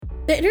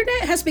The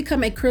internet has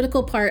become a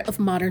critical part of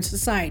modern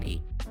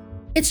society.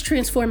 It's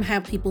transformed how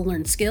people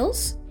learn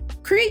skills,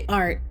 create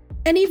art,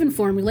 and even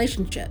form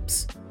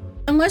relationships.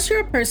 Unless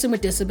you're a person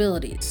with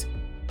disabilities.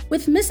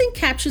 With missing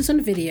captions on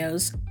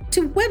videos,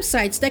 to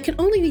websites that can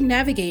only be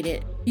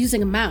navigated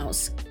using a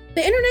mouse,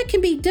 the internet can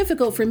be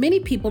difficult for many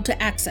people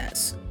to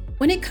access.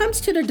 When it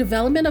comes to the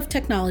development of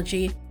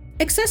technology,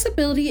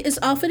 accessibility is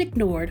often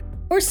ignored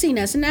or seen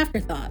as an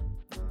afterthought.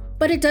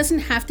 But it doesn't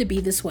have to be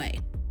this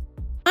way.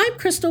 I'm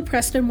Crystal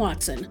Preston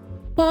Watson,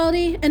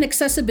 Quality and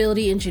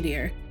Accessibility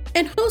Engineer,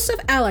 and host of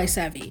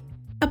A11y,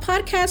 a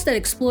podcast that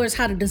explores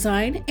how to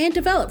design and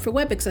develop for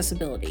web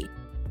accessibility.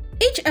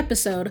 Each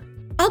episode,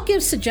 I'll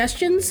give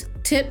suggestions,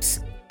 tips,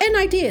 and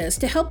ideas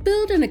to help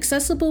build an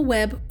accessible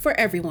web for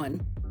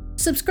everyone.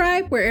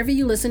 Subscribe wherever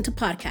you listen to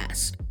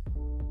podcasts.